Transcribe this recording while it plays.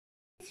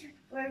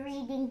We're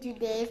reading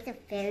today's The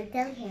Fairy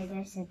Tale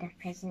Hairdresser, The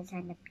Princess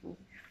and the Pea,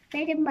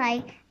 written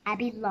by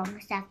Abby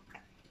Longstaff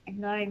and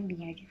Lauren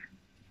Beard.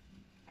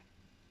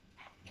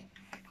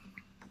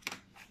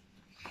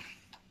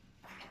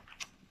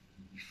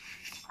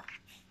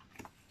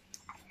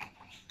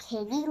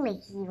 Katie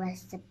Leahy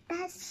was the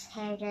best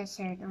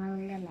hairdresser in all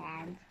the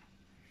land.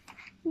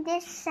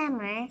 This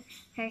summer,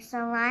 her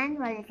salon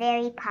was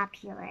very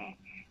popular.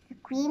 The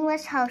Queen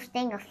was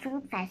hosting a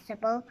food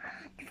festival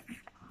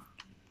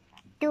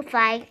to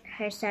find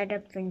her son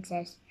of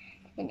princess,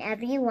 and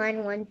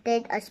everyone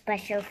wanted a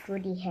special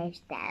foodie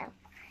hairstyle.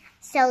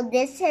 So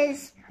this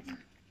is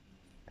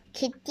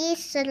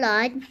Kitty's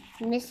salon,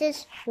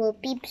 Mrs.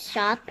 Whoopi's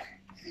shop,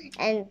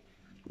 and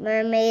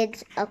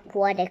Mermaid's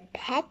aquatic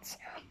pets,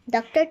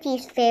 Dr.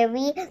 T's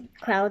fairy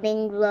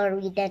crowning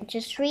glory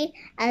dentistry,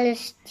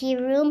 Alice's tea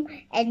room,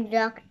 and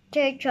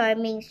Dr.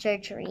 Charming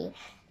surgery.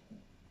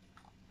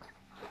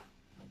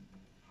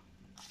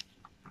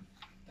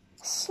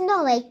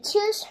 Snow White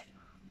chose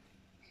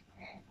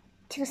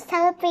to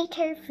celebrate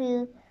her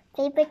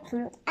favorite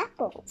fruit,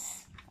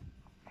 apples.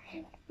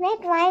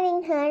 Red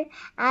Riding Hood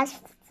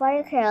asked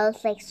for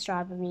curls like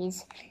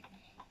strawberries,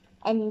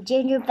 and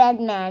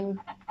Gingerbread Man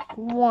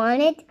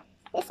wanted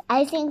his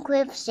icing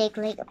whip shaped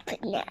like a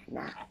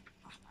banana.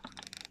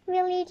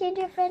 Really,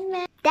 Gingerbread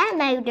Man? That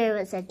night there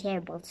was a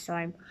terrible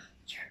storm.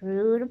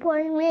 Through the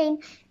pouring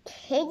rain,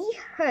 Katie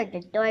heard the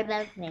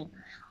doorbell ring.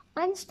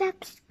 On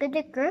steps stood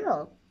a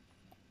girl,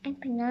 and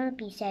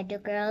Penelope said to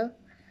the girl,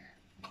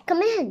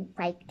 "Come in,"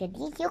 cried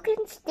Kitty. "You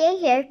can stay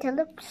here till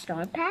the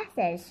storm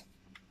passes."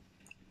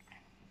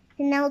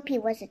 Penelope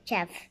was a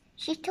chef.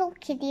 She told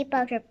Kitty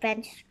about her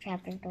friends who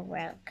traveled the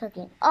world,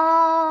 cooking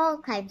all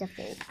kinds of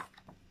food.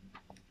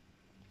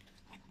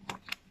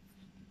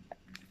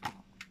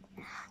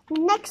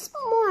 Next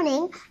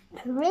morning,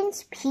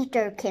 Prince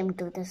Peter came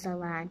to the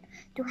salon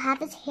to have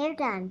his hair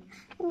done.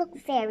 He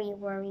looked very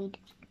worried.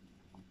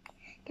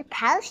 "The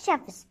palace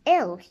chef is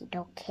ill," he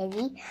told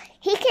Kitty.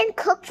 "He can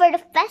cook for the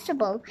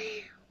festival.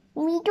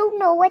 We don't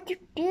know what to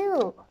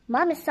do."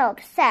 Mom is so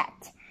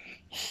upset.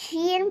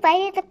 "She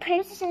invited the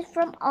princesses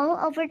from all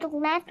over the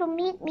land to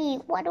meet me.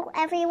 What do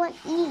everyone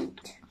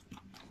eat?"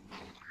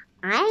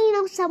 "I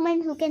know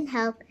someone who can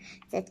help,"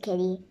 said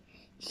Kitty.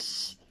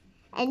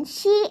 And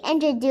she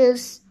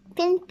introduced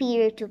Prince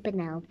Peter to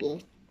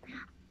Penelope.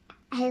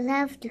 "I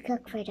love to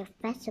cook for the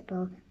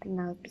festival,"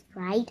 Penelope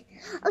cried.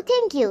 "Oh,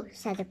 thank you,"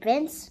 said the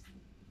prince.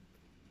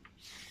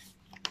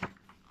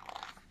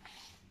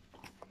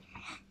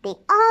 They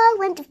all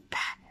went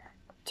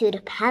to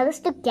the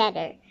palace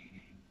together.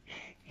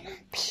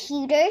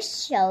 Peter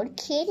showed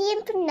Kitty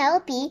and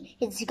Penelope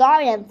his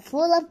garden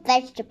full of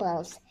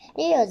vegetables.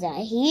 There was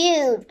a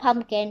huge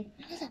pumpkin,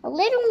 a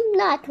little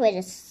nut with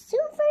a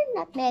silver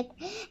nutmeg,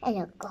 and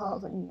a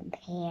golden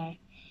pear,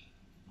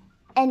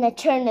 and a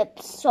turnip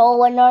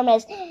so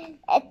enormous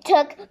it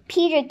took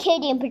Peter,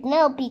 Kitty, and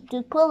Penelope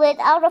to pull it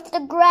out of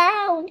the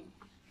ground.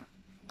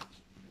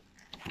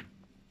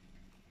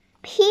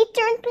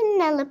 Peter and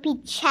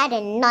Penelope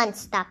chatted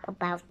non-stop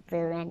about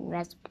food and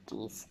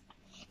recipes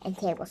and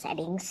table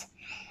settings.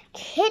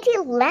 Kitty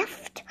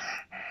left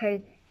her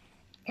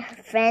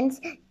friends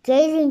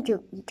gazing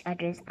into each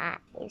other's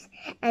eyes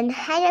and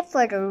headed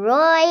for the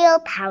royal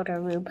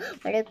powder room,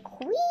 where the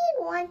Queen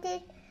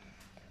wanted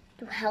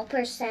to help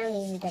her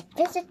selling the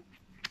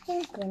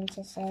visiting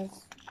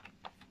princesses.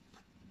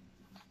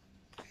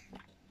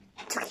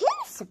 To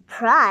Kitty's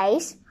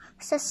surprise,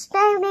 she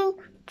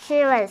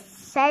was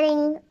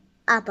setting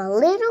up a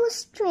little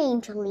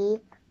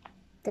strangely.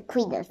 The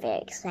Queen was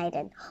very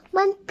excited.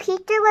 When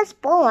Peter was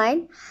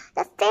born,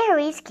 the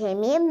fairies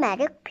came in and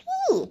met a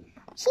pea.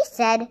 She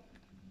said,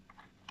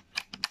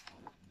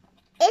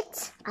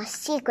 "It's a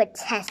secret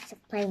test to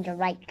find the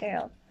right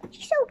girl."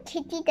 She showed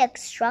Kitty the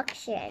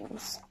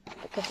instructions.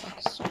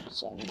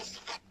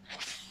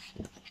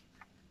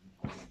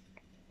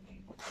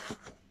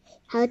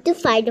 How to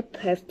find the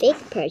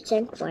perfect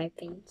person for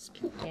Prince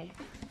Peter.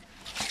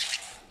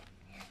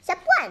 Step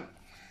 1.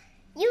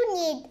 You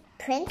need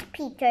Prince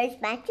Peter's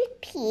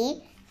magic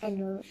pea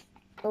and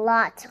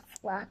lots of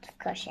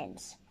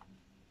cushions.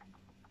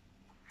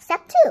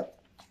 Step 2.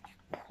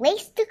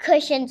 Place the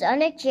cushions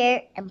on a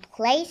chair and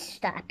place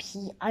the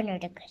pea under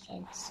the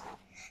cushions.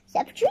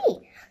 Step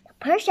 3. The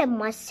person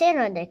must sit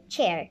on the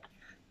chair.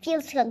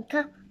 Feels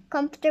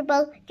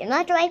uncomfortable. You're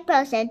not the right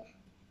person.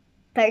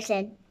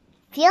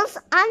 Feels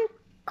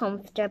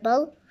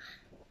uncomfortable.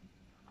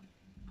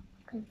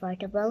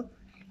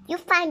 You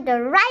find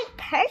the right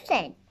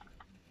person.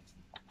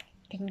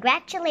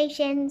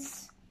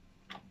 Congratulations.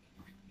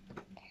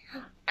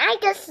 "I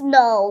just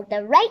know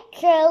the right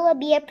girl will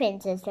be a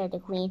princess," said the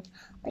Queen,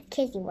 but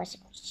Kitty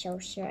wasn't so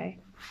sure.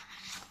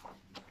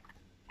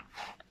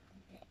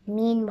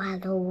 Meanwhile,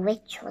 the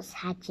witch was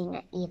hatching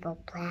an evil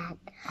plan.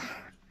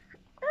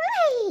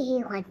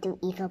 "I want to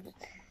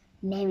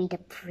marry the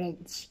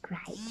prince," she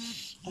cried,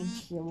 and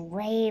she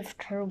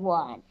waved her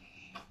wand.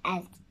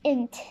 As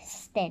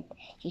instant,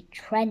 she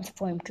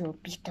transformed to a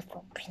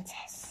beautiful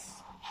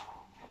princess.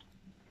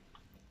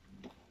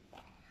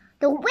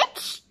 The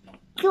witch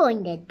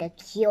joined the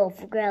queue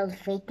of girls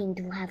waiting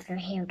to have their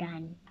hair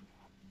done.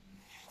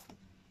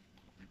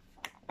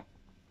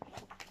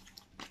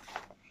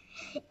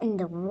 In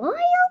the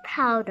royal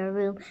powder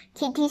room,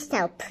 Kitty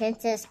saw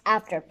princess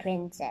after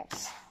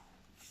princess.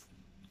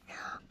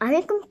 "Are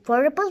you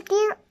comfortable,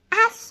 dear?"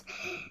 asked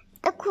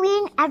the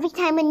queen every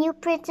time a new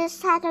princess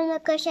sat on the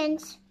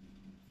cushions.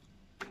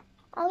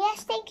 "Oh,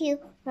 yes, thank you,"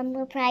 Rum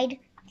replied.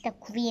 The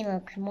queen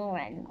looked more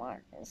and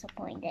more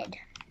disappointed.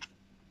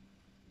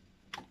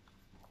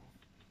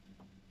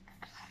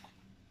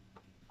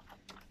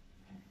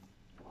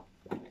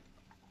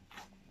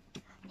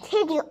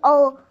 "Kitty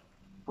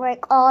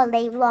work all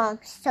day long,"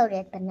 so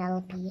did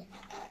Penelope.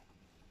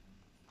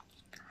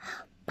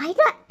 By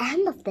the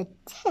end of the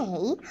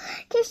day,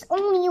 there's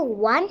only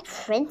one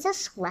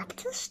princess left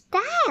to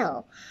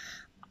style.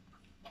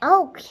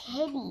 "Oh,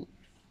 Kitty,"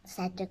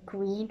 said the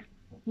queen,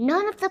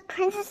 "none of the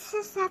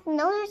princesses have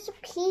noticed a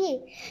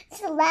pea.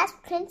 It's the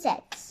last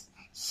princess.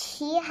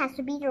 She has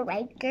to be the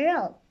right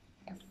girl."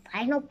 The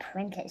final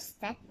princess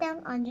sat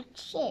down on the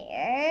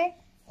chair,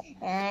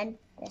 and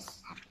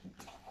this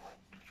happened.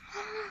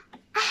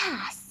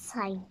 "Ah,"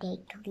 sighed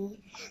Daintily.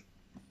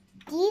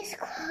 "These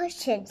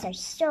cushions are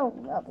so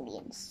lovely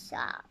and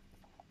soft."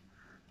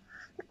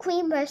 The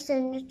queen burst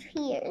into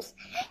tears.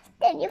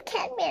 "Then you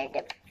can't marry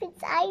the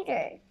prince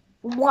either."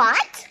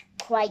 "What?"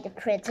 cried the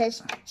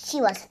princess.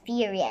 She was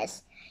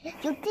furious.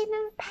 "You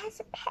didn't pass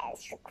a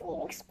test," the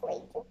queen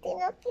explained. "You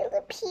didn't feel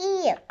the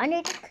pea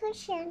under the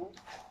cushion."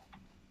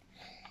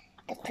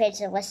 The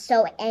princess was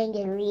so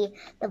angry.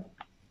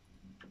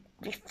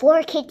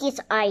 Before Kitty's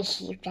eyes,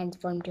 she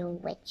transformed into a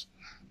witch.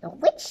 The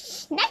witch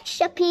snatched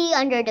the pea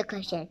under the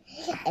cushion.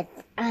 "If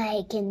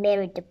I can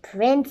marry the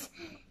prince,"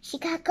 she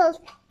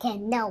cackled,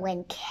 "then no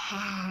one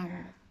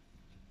can."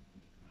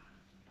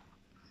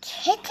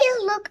 Kitty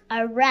looked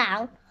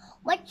around.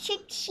 What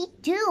should she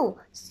do?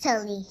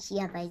 Suddenly, she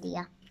had an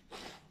idea.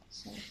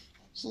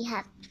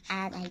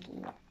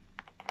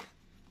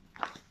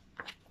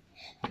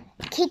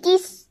 Kitty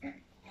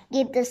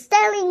gave the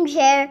styling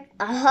chair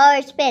a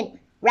hard spin.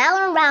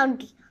 Round and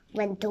round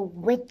went the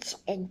witch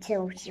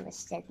until she was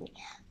steady.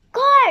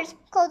 "Guards!"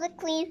 called the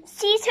queen.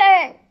 "Seize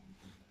her!"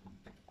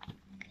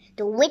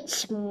 The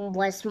witch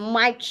was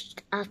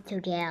marched off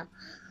to jail.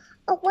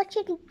 "Oh, what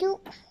should we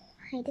do?"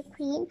 cried the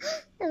queen.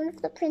 None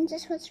of the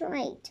princess was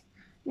right.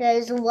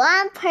 "There's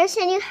one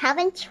person you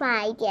haven't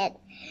tried yet,"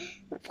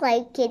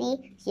 replied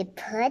Kitty. She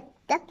put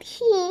the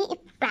pea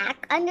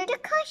back under the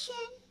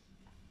cushion.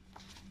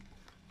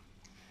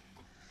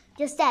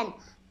 Just then,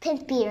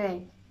 Prince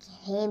Peter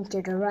came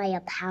to the royal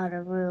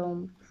powder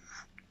room.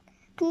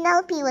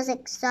 Penelope was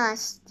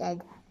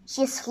exhausted.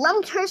 She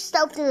slumped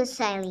herself to the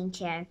styling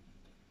chair.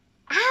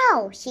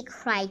 "Ow!" she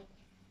cried.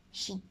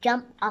 She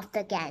jumped off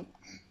again.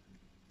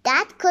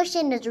 "That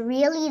cushion is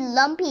really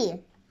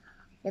lumpy."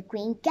 The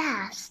queen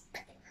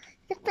gasped.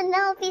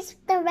 "Penelope's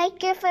the right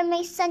girl for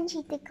my son,"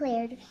 she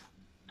declared.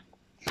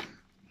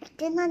 "I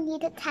did not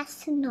need a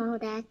test to know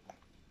that,"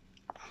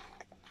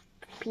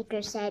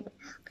 Peter said,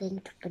 looking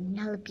into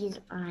Penelope's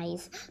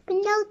eyes.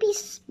 Penelope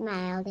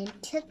smiled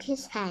and took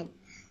his hand.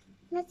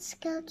 "Let's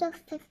go to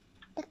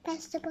the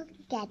festival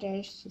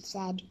together," she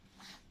said.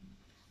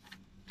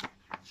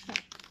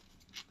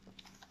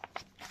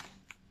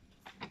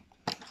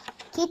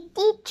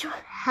 Kitty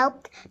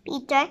helped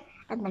Peter,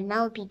 and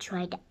Penelope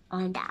tried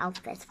on the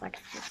outfits for the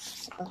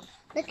festival.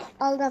 "Look at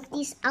all of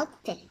these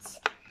outfits."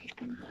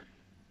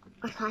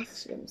 Or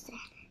costumes.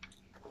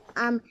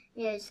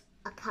 There's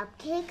a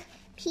cupcake,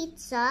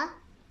 pizza,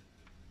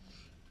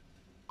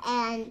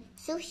 and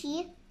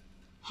sushi,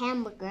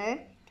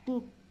 hamburger,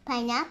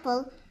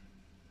 pineapple,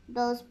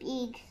 roast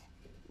beef,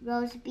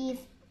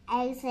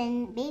 eggs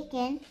and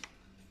bacon,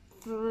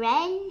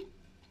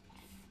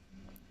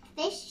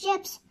 fish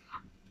chips,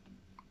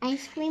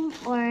 ice cream,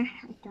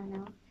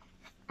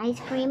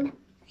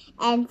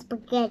 and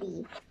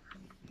spaghetti.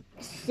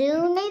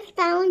 Soon they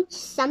found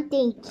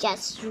something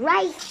just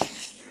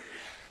right.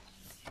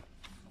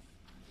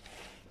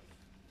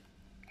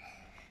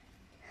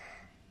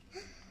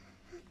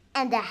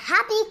 And the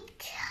happy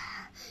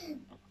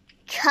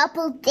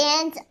couple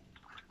danced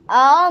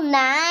all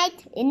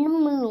night in the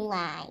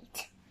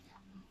moonlight.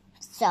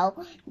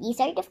 So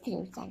these are the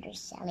food centers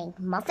selling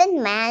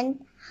Muffin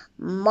Man,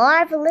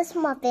 Marvelous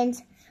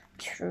Muffins,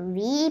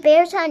 3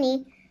 Bears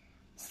Honey,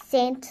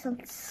 St.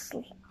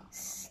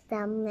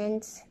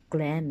 Clement's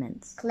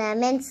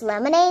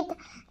Lemonade,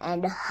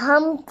 and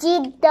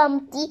Humpty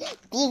Dumpty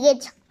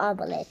Bigot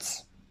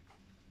Omelette.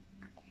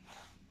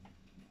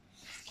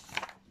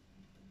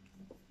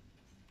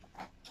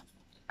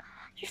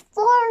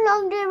 Before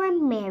long they were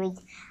married.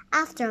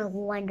 After a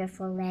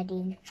wonderful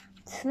wedding,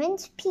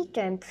 Prince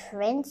Peter and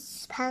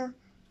Princess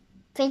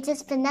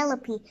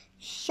Penelope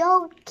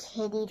showed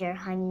Kitty their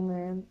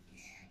honeymoon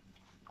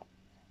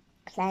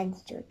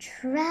plans to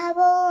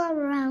travel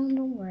around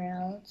the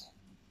world.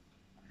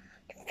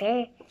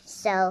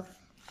 So,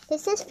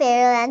 this is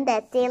Fairyland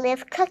that they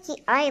live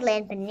Cookie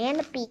Island,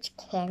 Banana Beach,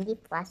 Candy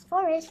Floss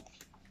Forest.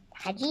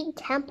 Hygiene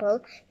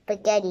Temple,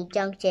 Spaghetti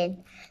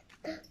Junction,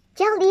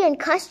 Jelly and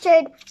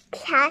Custard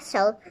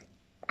Castle,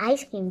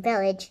 Ice Cream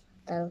Village,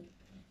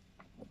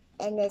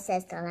 and it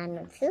says the Land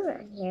of Food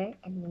on here,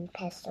 and then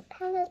Pesto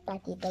Palace,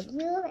 Batty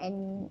W,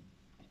 and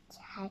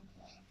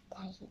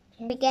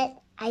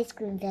forget Ice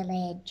Cream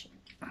Village.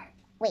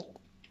 Wait,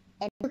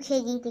 and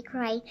Katie to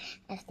cry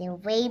as they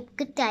wave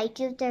goodbye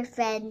to their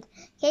friend.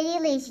 Katie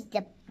Lacy,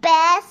 the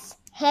best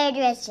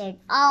hairdresser in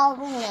all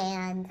the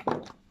land.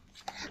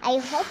 I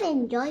hope you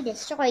enjoyed the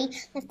story,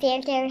 The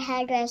Fair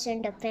Hairdresser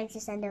and the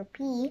Princess and the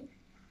Pea.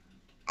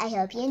 I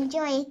hope you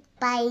enjoy it.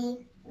 Bye.